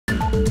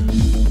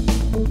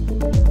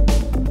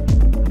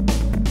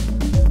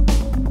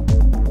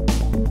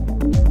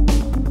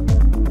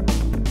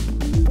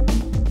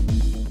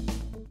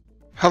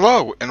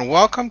Hello and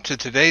welcome to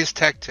today's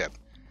tech tip.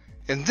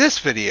 In this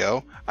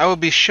video, I will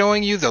be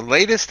showing you the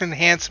latest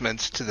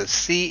enhancements to the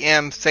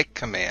CMTHICK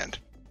command.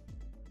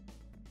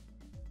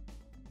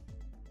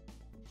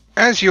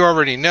 As you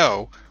already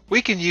know,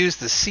 we can use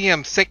the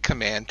CMTHICK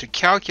command to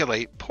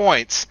calculate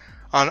points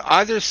on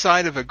either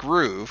side of a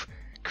groove,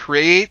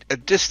 create a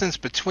distance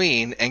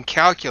between, and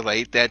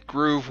calculate that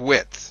groove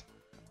width.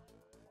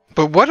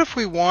 But what if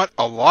we want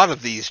a lot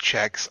of these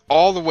checks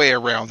all the way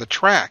around the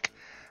track?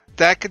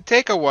 That could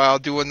take a while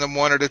doing them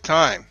one at a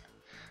time.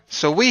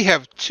 So we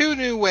have two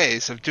new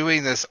ways of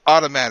doing this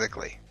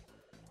automatically.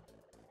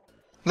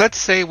 Let's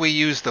say we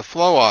use the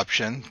flow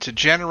option to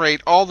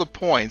generate all the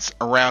points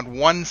around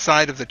one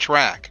side of the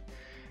track.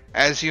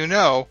 As you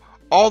know,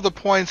 all the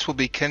points will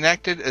be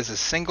connected as a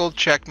single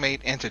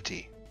checkmate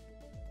entity.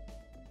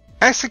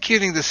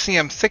 Executing the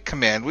CMTHICK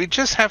command, we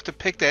just have to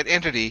pick that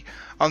entity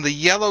on the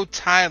yellow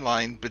tie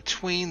line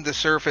between the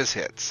surface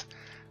hits.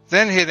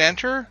 Then hit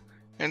enter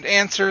and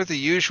answer the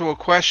usual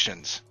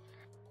questions.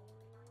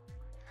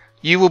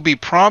 You will be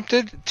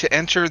prompted to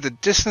enter the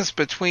distance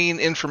between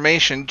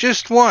information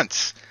just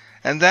once,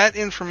 and that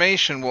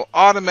information will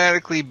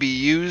automatically be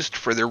used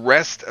for the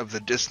rest of the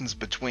distance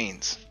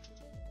betweens.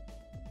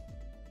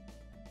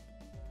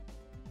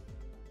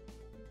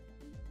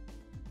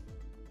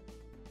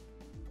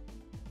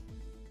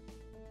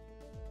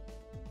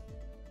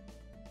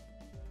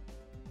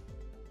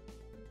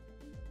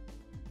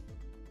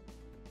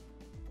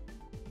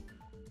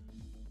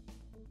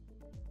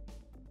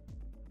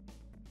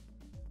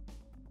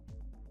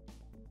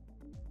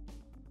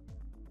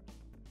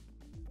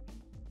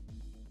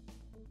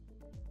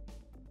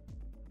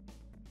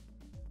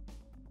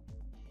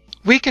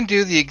 We can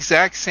do the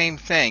exact same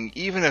thing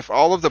even if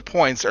all of the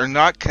points are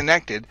not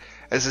connected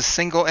as a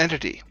single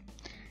entity.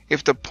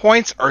 If the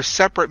points are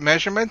separate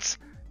measurements,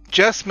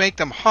 just make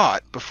them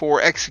hot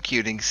before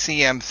executing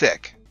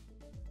CMTHICK.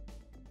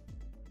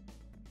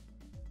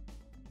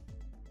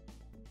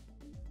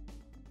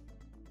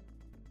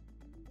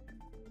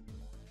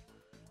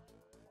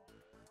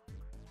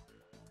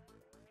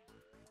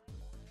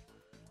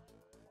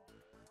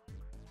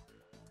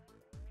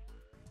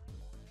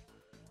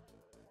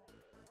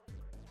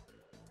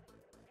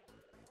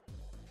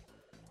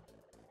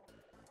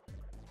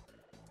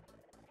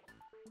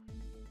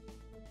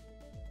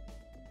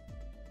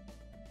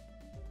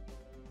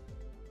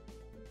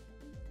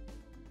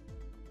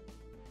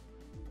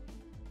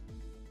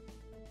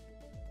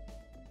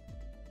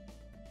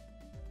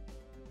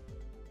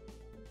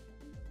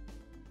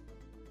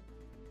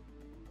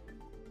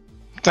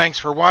 Thanks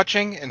for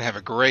watching and have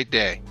a great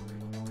day.